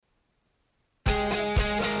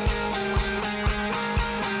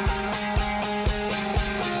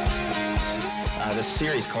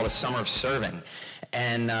series called A Summer of Serving.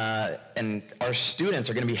 And our students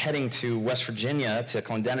are going to be heading to West Virginia, to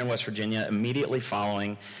Clendenin, West Virginia, immediately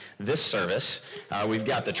following this service. We've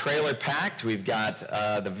got the trailer packed. We've got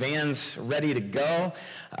the vans ready to go.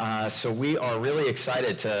 So we are really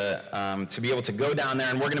excited to be able to go down there.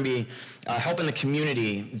 And we're going to be helping the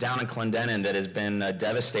community down in Clendenin that has been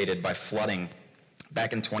devastated by flooding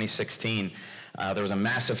back in 2016. There was a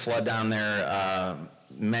massive flood down there.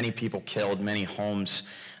 Many people killed, many homes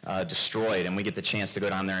destroyed, and we get the chance to go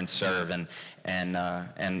down there and serve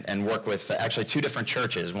and work with actually two different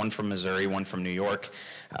churches, one from Missouri, one from New York,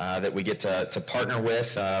 that we get to partner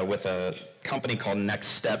with a company called Next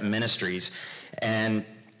Step Ministries. And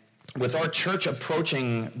with our church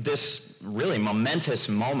approaching this really momentous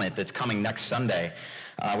moment that's coming next Sunday,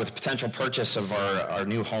 with the potential purchase of our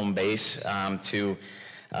new home base, to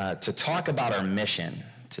talk about our mission,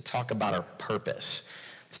 to talk about our purpose,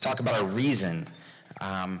 to talk about our reason.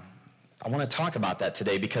 I want to talk about that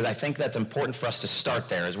today because I think that's important for us to start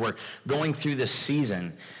there as we're going through this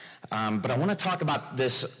season. But I want to talk about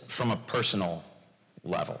this from a personal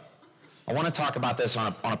level. I want to talk about this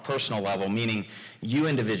on a personal level, meaning you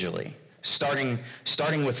individually, starting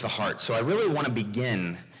with the heart. So I really want to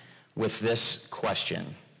begin with this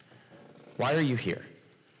question. Why are you here?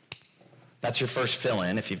 That's your first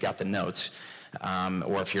fill-in if you've got the notes.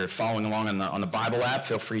 Or if you're following along on the Bible app,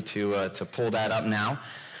 feel free to pull that up now.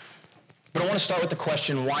 But I want to start with the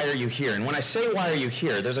question, why are you here? And when I say why are you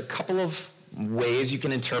here, there's a couple of ways you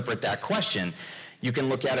can interpret that question. You can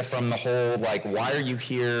look at it from the whole, like, why are you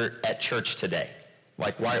here at church today?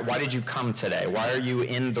 Like, why did you come today? Why are you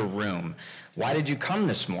in the room? Why did you come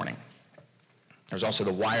this morning? There's also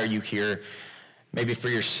the why are you here, maybe for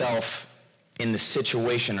yourself in the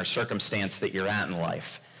situation or circumstance that you're at in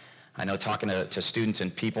life. I know talking to students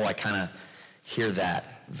and people, I kind of hear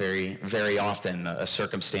that very, very often. A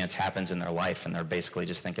circumstance happens in their life, and they're basically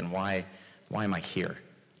just thinking, why am I here?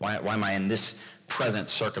 Why am I in this present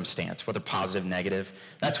circumstance, whether positive, negative?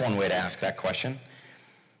 That's one way to ask that question.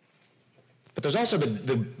 But there's also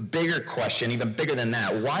the bigger question, even bigger than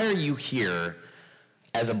that. Why are you here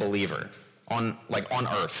as a believer on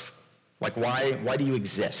earth? Like, why do you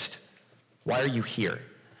exist? Why are you here?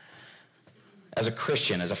 As a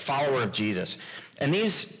Christian, as a follower of Jesus. And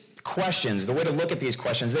these questions, the way to look at these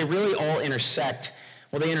questions, they really all intersect.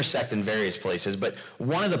 Well, they intersect in various places, but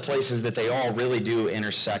one of the places that they all really do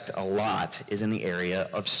intersect a lot is in the area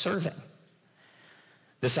of serving.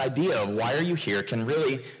 This idea of why are you here can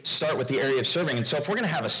really start with the area of serving. And so if we're going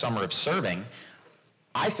to have a summer of serving,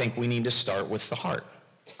 I think we need to start with the heart.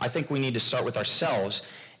 I think we need to start with ourselves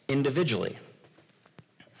individually.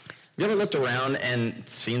 Have you ever looked around and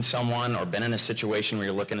seen someone or been in a situation where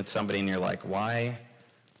you're looking at somebody and you're like, why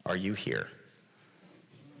are you here?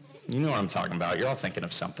 You know what I'm talking about. You're all thinking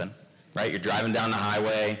of something, right? You're driving down the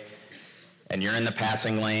highway and you're in the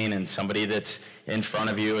passing lane and somebody that's in front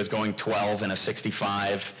of you is going 12 in a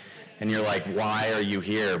 65 and you're like, why are you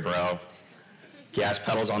here, bro? Gas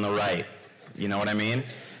pedal's on the right. You know what I mean?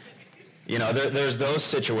 You know, there's those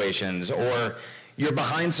situations. Or you're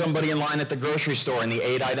behind somebody in line at the grocery store and the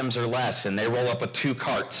 8 items are less and they roll up with 2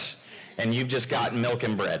 carts and you've just got milk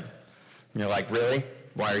and bread. And you're like, really?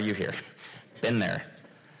 Why are you here? Been there.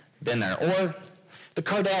 Or the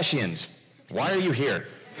Kardashians. Why are you here?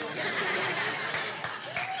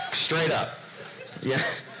 Straight up. Yeah.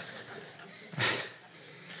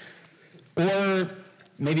 Or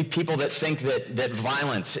maybe people that think that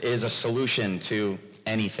violence is a solution to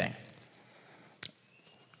anything.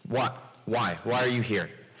 What? Why? Why are you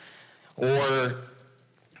here? Or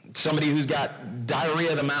somebody who's got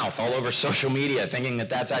diarrhea of the mouth all over social media thinking that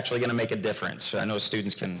that's actually going to make a difference. I know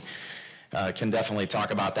students can definitely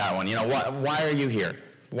talk about that one. You know, why are you here?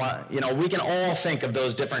 Why, you know, we can all think of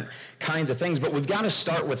those different kinds of things, but we've got to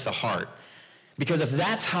start with the heart. Because if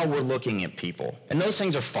that's how we're looking at people, and those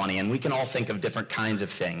things are funny, and we can all think of different kinds of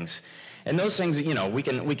things, and those things, you know, we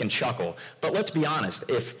can chuckle. But let's be honest,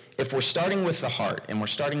 if we're starting with the heart, and we're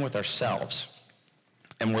starting with ourselves,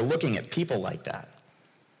 and we're looking at people like that,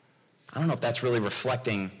 I don't know if that's really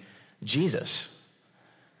reflecting Jesus.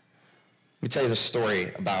 Let me tell you this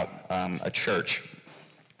story about a church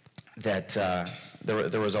that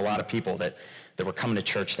there was a lot of people that were coming to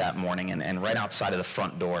church that morning, and right outside of the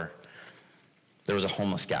front door, there was a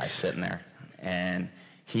homeless guy sitting there, and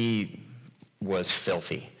he was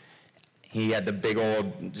filthy. He had the big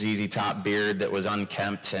old ZZ Top beard that was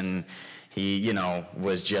unkempt, and he, you know,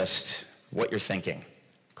 was just what you're thinking,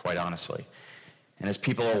 quite honestly. And as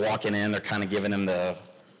people are walking in, they're kind of giving him the,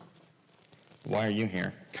 why are you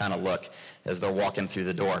here, kind of look as they're walking through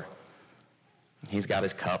the door. He's got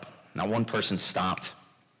his cup, Not one person stopped.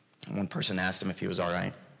 One person asked him if he was all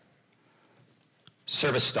right.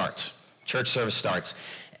 Service starts. Church service starts.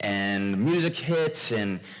 And the music hits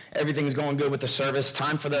and everything's going good with the service.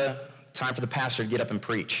 Time for the pastor to get up and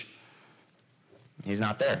preach. He's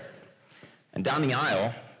not there. And down the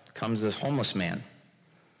aisle comes this homeless man.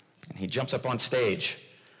 And he jumps up on stage,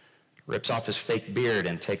 rips off his fake beard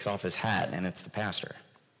and takes off his hat, and it's the pastor.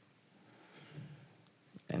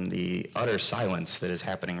 And the utter silence that is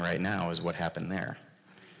happening right now is what happened there.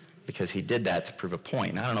 Because he did that to prove a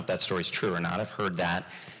point. And I don't know if that story's true or not. I've heard that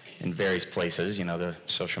in various places, the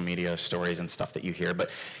social media stories and stuff that you hear.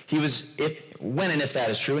 But when and if that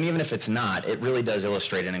is true, and even if it's not, it really does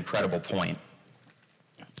illustrate an incredible point,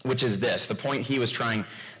 which is this. The point he was trying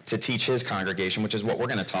to teach his congregation, which is what we're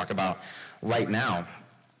going to talk about right now,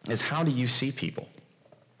 is how do you see people?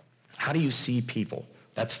 How do you see people?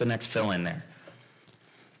 That's the next fill in there.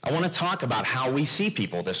 I want to talk about how we see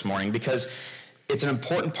people this morning because it's an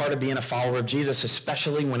important part of being a follower of Jesus,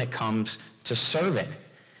 especially when it comes to serving.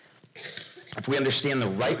 If we understand the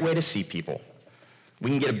right way to see people, we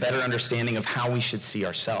can get a better understanding of how we should see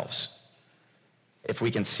ourselves. If we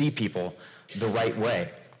can see people the right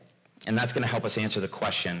way. And that's going to help us answer the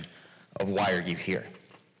question of why are you here?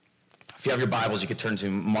 If you have your Bibles, you could turn to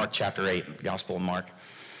Mark chapter 8, the Gospel of Mark.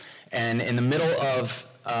 And in the middle of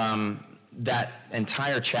that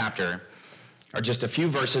entire chapter are just a few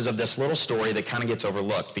verses of this little story that kind of gets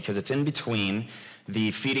overlooked because it's in between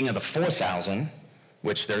the feeding of the 4,000,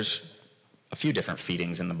 which there's a few different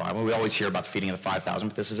feedings in the Bible. We always hear about the feeding of the 5,000,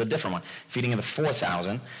 but this is a different one. Feeding of the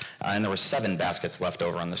 4,000, and there were 7 baskets left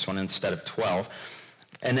over on this one instead of 12.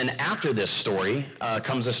 And then after this story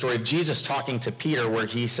comes the story of Jesus talking to Peter where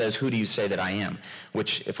he says, "Who do you say that I am?"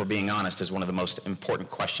 Which, if we're being honest, is one of the most important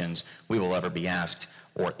questions we will ever be asked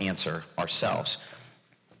or answer ourselves.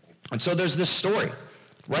 And so there's this story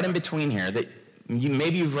right in between here that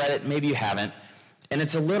maybe you've read it, maybe you haven't, and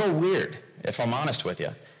it's a little weird, if I'm honest with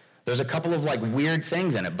you. There's a couple of weird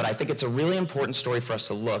things in it, but I think it's a really important story for us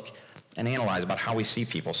to look and analyze about how we see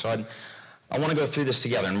people. So I want to go through this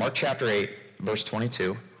together. In Mark chapter 8, verse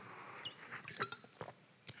 22, it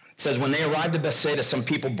says, "When they arrived at Bethsaida, some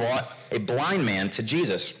people brought a blind man to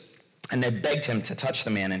Jesus, and they begged him to touch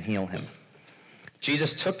the man and heal him.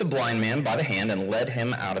 Jesus took the blind man by the hand and led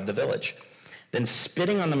him out of the village. Then,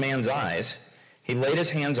 spitting on the man's eyes, he laid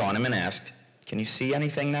his hands on him and asked, 'Can you see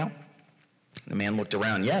anything now?' The man looked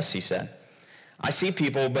around. 'Yes,' he said. 'I see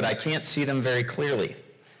people, but I can't see them very clearly.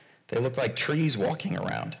 They look like trees walking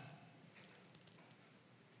around.'"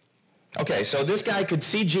 Okay, so this guy could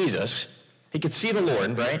see Jesus. He could see the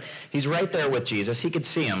Lord, right? He's right there with Jesus. He could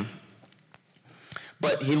see him.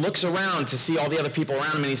 But he looks around to see all the other people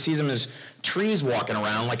around him, and he sees them as trees walking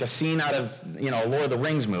around, like a scene out of, a Lord of the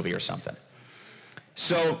Rings movie or something.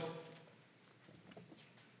 So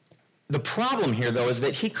the problem here, though, is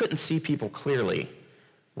that he couldn't see people clearly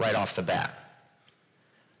right off the bat.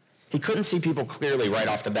 He couldn't see people clearly right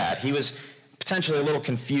off the bat. He was potentially a little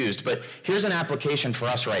confused, but here's an application for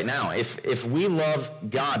us right now. If we love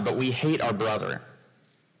God, but we hate our brother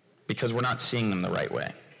because we're not seeing them the right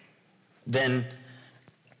way, then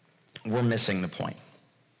we're missing the point.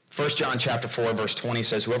 1 John chapter 4, verse 20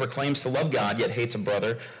 says, "Whoever claims to love God yet hates a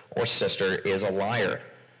brother or sister is a liar.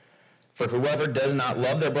 For whoever does not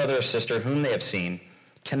love their brother or sister whom they have seen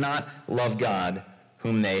cannot love God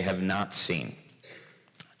whom they have not seen."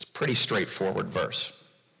 It's a pretty straightforward verse.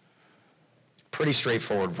 Pretty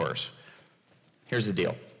straightforward verse. Here's the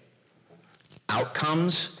deal.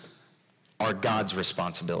 Outcomes are God's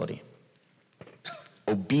responsibility.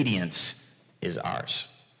 Obedience is ours.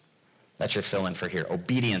 That's your fill-in for here.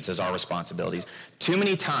 Obedience is our responsibilities. Too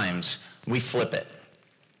many times we flip it.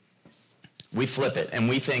 We flip it and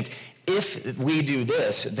we think, if we do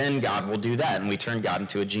this, then God will do that. And we turn God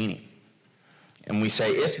into a genie. And we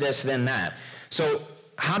say, if this, then that. So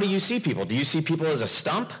how do you see people? Do you see people as a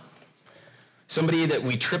stump? Somebody that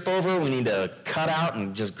we trip over, we need to cut out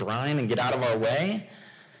and just grind and get out of our way?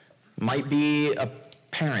 Might be a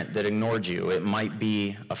parent that ignored you. It might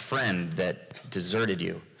be a friend that deserted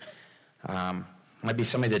you. Might be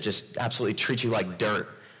somebody that just absolutely treats you like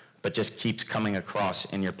dirt, but just keeps coming across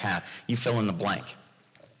in your path. You fill in the blank.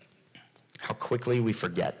 How quickly we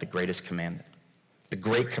forget the greatest commandment. The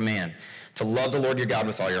great command to love the Lord your God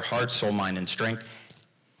with all your heart, soul, mind, and strength,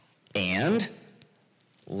 and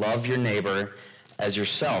love your neighbor as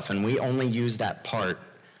yourself. And we only use that part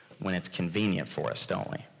when it's convenient for us, don't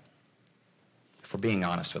we? If we're being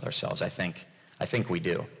honest with ourselves, I think we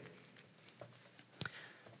do.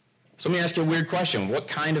 So let me ask you a weird question. What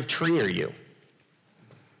kind of tree are you?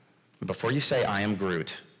 Before you say, "I am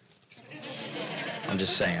Groot," I'm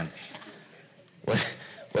just saying.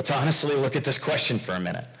 Let's honestly look at this question for a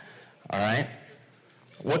minute, all right?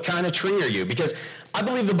 What kind of tree are you? Because I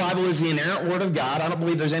believe the Bible is the inerrant word of God. I don't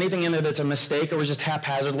believe there's anything in there that's a mistake or was just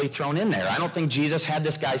haphazardly thrown in there. I don't think Jesus had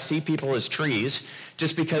this guy see people as trees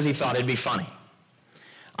just because he thought it'd be funny.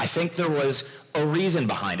 I think there was a reason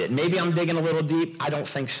behind it. Maybe I'm digging a little deep. I don't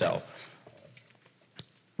think so.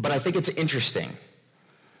 But I think it's interesting.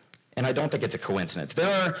 And I don't think it's a coincidence.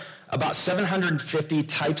 There are about 750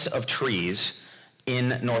 types of trees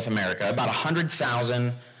in North America, about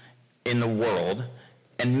 100,000 in the world,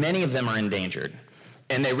 and many of them are endangered.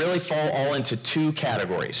 And they really fall all into two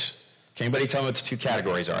categories. Can anybody tell me what the two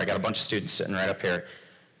categories are? I got a bunch of students sitting right up here.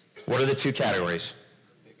 What are the two categories?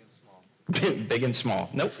 Big and small. Big and small.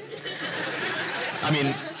 Nope. I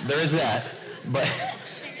mean, there is that, but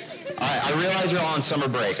I realize you're all on summer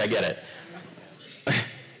break. I get it.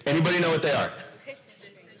 Anybody know what they are?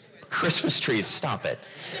 Christmas trees. Stop it.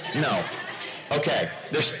 No. Okay.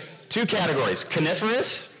 There's two categories.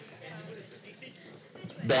 Coniferous.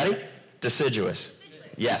 Betty? Deciduous.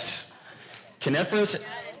 Yes. Coniferous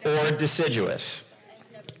or deciduous.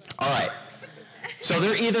 All right. So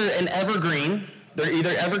they're either an evergreen. They're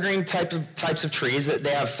either evergreen types of trees that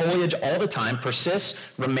they have foliage all the time, persists,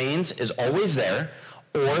 remains, is always there,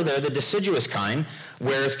 or they're the deciduous kind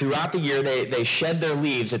where throughout the year they shed their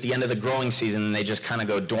leaves at the end of the growing season and they just kind of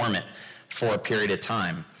go dormant for a period of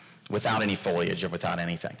time without any foliage or without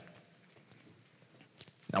anything.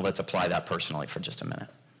 Now let's apply that personally for just a minute.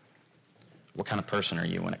 What kind of person are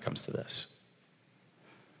you when it comes to this?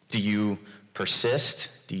 Do you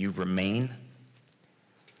persist? Do you remain?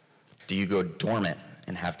 Do you go dormant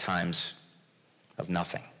and have times of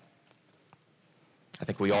nothing? I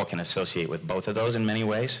think we all can associate with both of those in many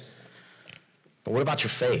ways. But what about your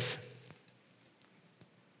faith?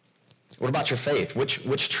 What about your faith?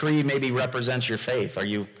 Which tree maybe represents your faith? Are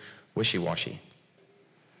you wishy-washy?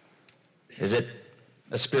 Is it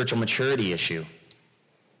a spiritual maturity issue?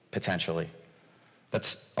 Potentially.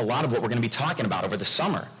 That's a lot of what we're going to be talking about over the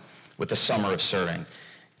summer with the Summer of Serving,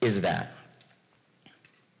 is that.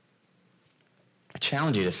 I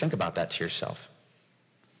challenge you to think about that to yourself.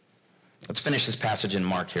 Let's finish this passage in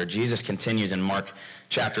Mark here. Jesus continues in Mark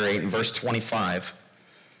chapter 8 and verse 25.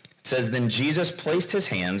 It says, "Then Jesus placed his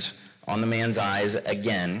hands on the man's eyes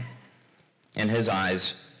again, and his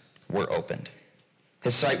eyes were opened.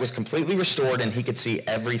 His sight was completely restored, and he could see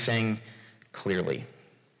everything clearly."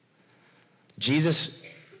 Jesus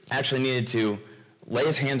actually needed to lay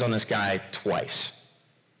his hands on this guy twice.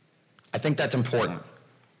 I think that's important.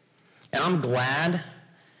 And I'm glad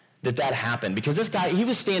that happened, because this guy, he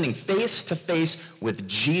was standing face to face with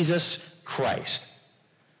Jesus Christ.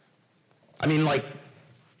 I mean, like,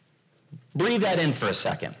 breathe that in for a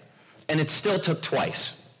second. And it still took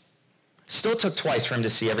twice. Still took twice for him to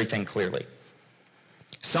see everything clearly.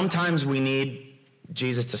 Sometimes we need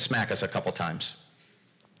Jesus to smack us a couple times.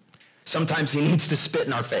 Sometimes he needs to spit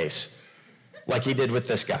in our face, like he did with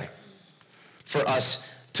this guy, for us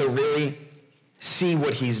to really see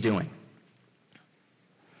what he's doing,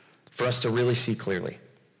 for us to really see clearly.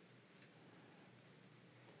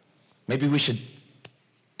 Maybe we should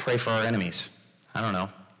pray for our enemies. I don't know.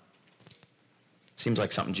 Seems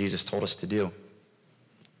like something Jesus told us to do. In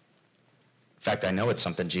fact, I know it's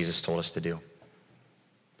something Jesus told us to do.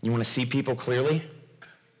 You want to see people clearly?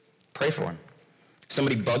 Pray for them.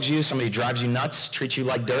 Somebody bugs you, somebody drives you nuts, treats you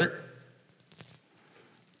like dirt,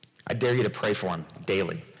 I dare you to pray for them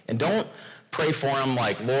daily. And don't pray for them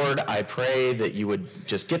like, "Lord, I pray that you would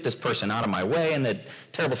just get this person out of my way and that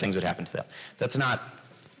terrible things would happen to them." That's not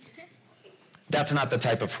the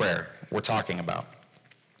type of prayer we're talking about.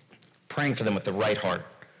 Praying for them with the right heart,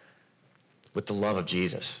 with the love of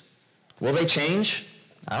Jesus. Will they change?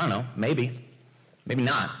 I don't know. Maybe. Maybe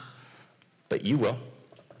not. But you will.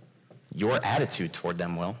 Your attitude toward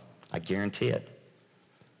them will. I guarantee it.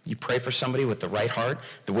 You pray for somebody with the right heart,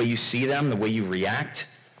 the way you see them, the way you react,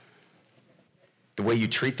 the way you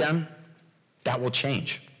treat them, that will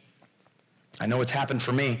change. I know it's happened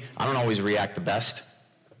for me. I don't always react the best.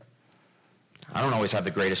 I don't always have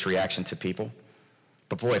the greatest reaction to people.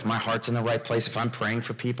 But boy, if my heart's in the right place, if I'm praying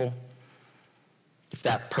for people, if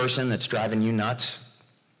that person that's driving you nuts,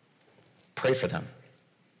 pray for them.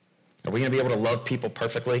 Are we going to be able to love people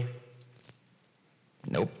perfectly?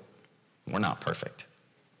 Nope. We're not perfect.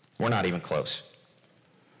 We're not even close.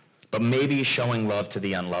 But maybe showing love to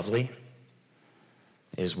the unlovely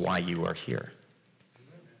is why you are here.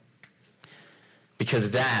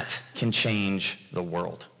 Because that can change the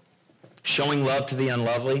world. Showing love to the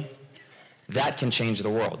unlovely, that can change the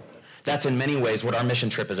world. That's in many ways what our mission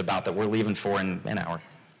trip is about that we're leaving for in an hour.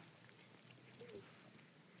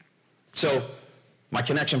 So My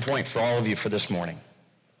connection point for all of you for this morning,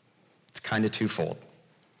 it's kind of twofold.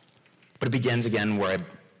 But it begins again where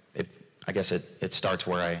it starts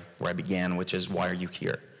where I began, which is, why are you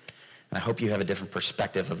here? And I hope you have a different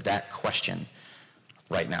perspective of that question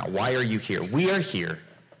right now. Why are you here? We are here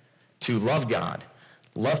to love God,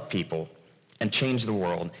 love people, and change the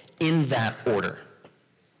world in that order.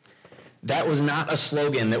 That was not a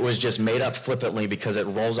slogan that was just made up flippantly because it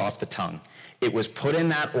rolls off the tongue. It was put in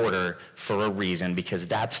that order for a reason, because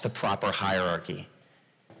that's the proper hierarchy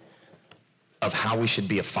of how we should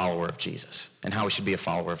be a follower of Jesus and how we should be a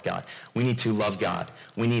follower of God. We need to love God.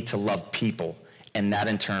 We need to love people, and that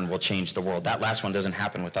in turn will change the world. That last one doesn't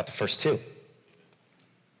happen without the first two.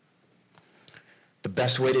 The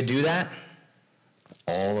best way to do that,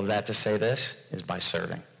 all of that to say this, is by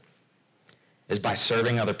serving. Is by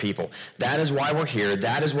serving other people. That is why we're here.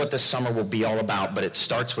 That is what this summer will be all about, but it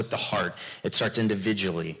starts with the heart. It starts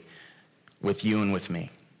individually with you and with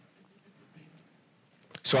me.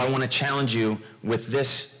 So I want to challenge you with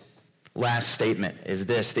this last statement, is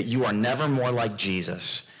this, that you are never more like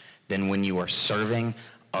Jesus than when you are serving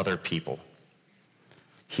other people.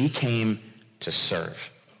 He came to serve.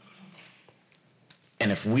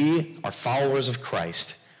 And if we are followers of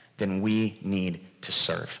Christ, then we need to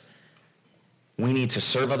serve. We need to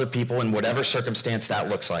serve other people in whatever circumstance that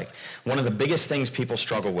looks like. One of the biggest things people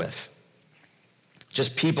struggle with,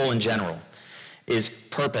 just people in general, is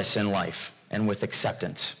purpose in life and with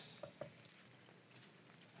acceptance.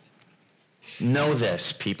 Know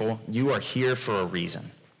this, people. You are here for a reason.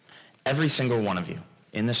 Every single one of you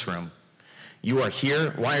in this room. You are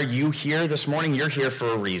here. Why are you here this morning? You're here for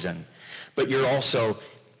a reason. But you're also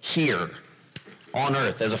here on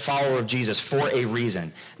earth as a follower of Jesus for a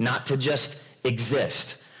reason. Not to just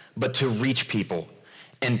exist, but to reach people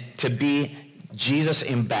and to be Jesus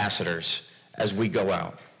ambassadors as we go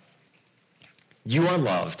out. You are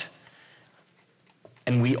loved,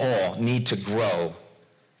 and we all need to grow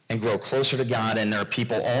and grow closer to God, and there are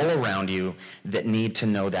people all around you that need to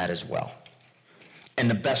know that as well. And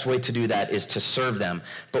the best way to do that is to serve them,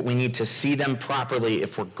 but we need to see them properly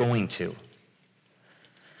if we're going to.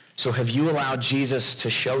 So have you allowed Jesus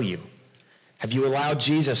to show you? Have you allowed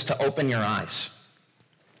Jesus to open your eyes?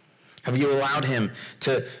 Have you allowed him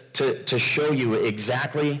to show you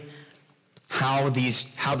exactly how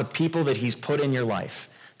the people that he's put in your life,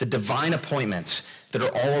 the divine appointments that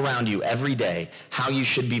are all around you every day, how you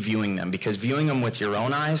should be viewing them? Because viewing them with your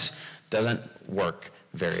own eyes doesn't work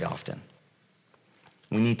very often.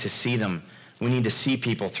 We need to see them. We need to see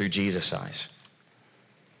people through Jesus' eyes.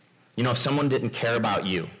 You know, if someone didn't care about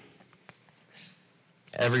you,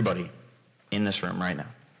 everybody in this room right now,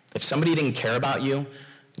 if somebody didn't care about you,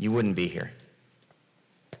 you wouldn't be here.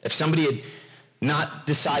 If somebody had not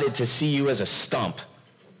decided to see you as a stump,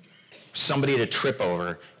 somebody to trip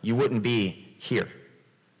over, you wouldn't be here.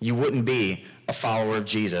 You wouldn't be a follower of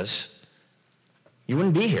Jesus. You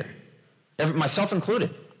wouldn't be here, myself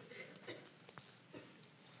included.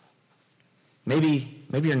 Maybe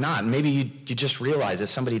you're not. Maybe you just realize that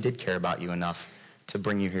somebody did care about you enough to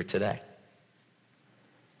bring you here today.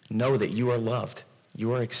 Know that you are loved.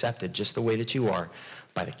 You are accepted just the way that you are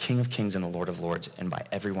by the King of Kings and the Lord of Lords, and by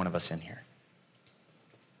every one of us in here.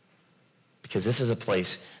 Because this is a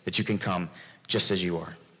place that you can come just as you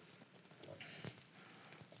are.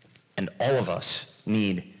 And all of us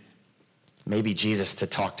need maybe Jesus to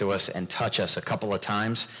talk to us and touch us a couple of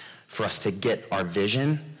times for us to get our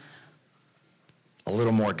vision a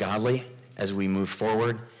little more godly as we move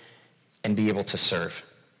forward and be able to serve.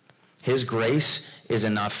 His grace was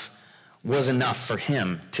enough for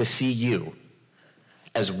him to see you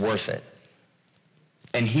as worth it.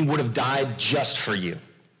 And he would have died just for you.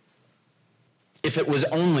 If it was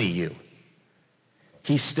only you,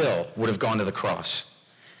 he still would have gone to the cross.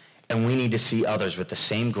 And we need to see others with the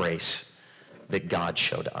same grace that God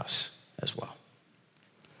showed us as well.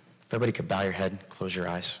 If everybody could bow your head, close your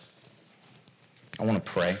eyes. I want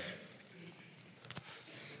to pray.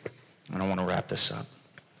 And I want to wrap this up.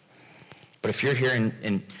 But if you're here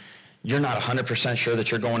and you're not 100% sure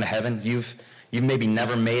that you're going to heaven, you've maybe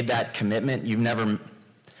never made that commitment, you've never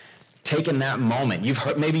taken that moment,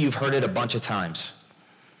 maybe you've heard it a bunch of times,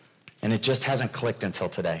 and it just hasn't clicked until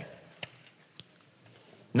today.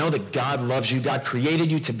 Know that God loves you. God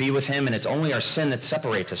created you to be with him, and it's only our sin that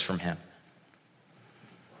separates us from him.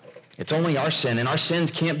 It's only our sin, and our sins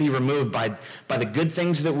can't be removed by the good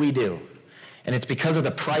things that we do. And it's because of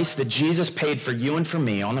the price that Jesus paid for you and for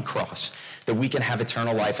me on the cross that we can have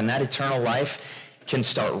eternal life. And that eternal life can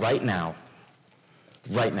start right now,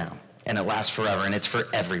 and it lasts forever, and it's for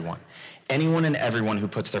everyone. Anyone and everyone who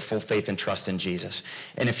puts their full faith and trust in Jesus.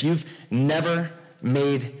 And if you've never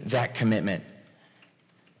made that commitment,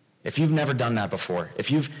 if you've never done that before,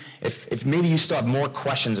 if maybe you still have more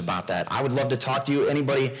questions about that, I would love to talk to you.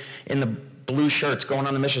 Anybody in the blue shirts going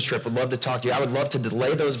on the mission trip would love to talk to you. I would love to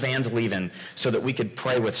delay those vans leaving so that we could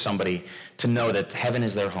pray with somebody to know that heaven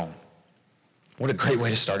is their home. What a great way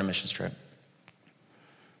to start a missions trip.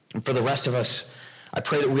 And for the rest of us, I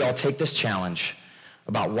pray that we all take this challenge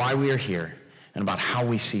about why we are here and about how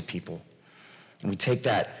we see people. And we take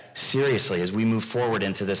that seriously as we move forward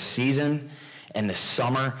into this season and this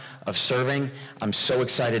summer of serving. I'm so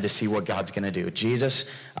excited to see what God's going to do. Jesus,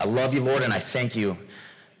 I love you, Lord, and I thank you,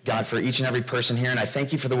 God, for each and every person here. And I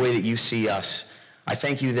thank you for the way that you see us. I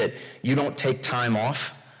thank you that you don't take time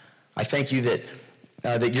off. I thank you that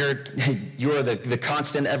you're the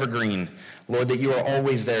constant evergreen. Lord, that you are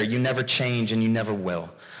always there. You never change and you never will.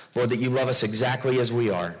 Lord, that you love us exactly as we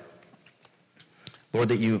are. Lord,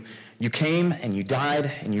 that you came and you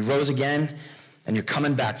died and you rose again and you're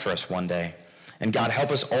coming back for us one day. And God, help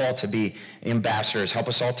us all to be ambassadors. Help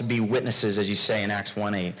us all to be witnesses, as you say in Acts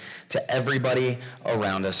 1:8, to everybody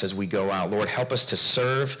around us as we go out. Lord, help us to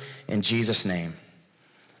serve in Jesus' name.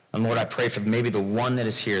 And Lord, I pray for maybe the one that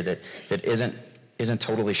is here that isn't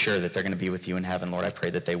totally sure that they're going to be with you in heaven. Lord, I pray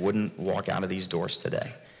that they wouldn't walk out of these doors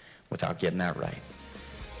today without getting that right.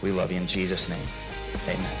 We love you in Jesus' name.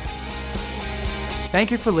 Amen. Thank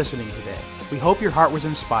you for listening today. We hope your heart was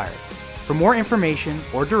inspired. For more information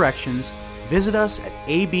or directions, visit us at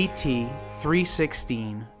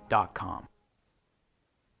abt316.com.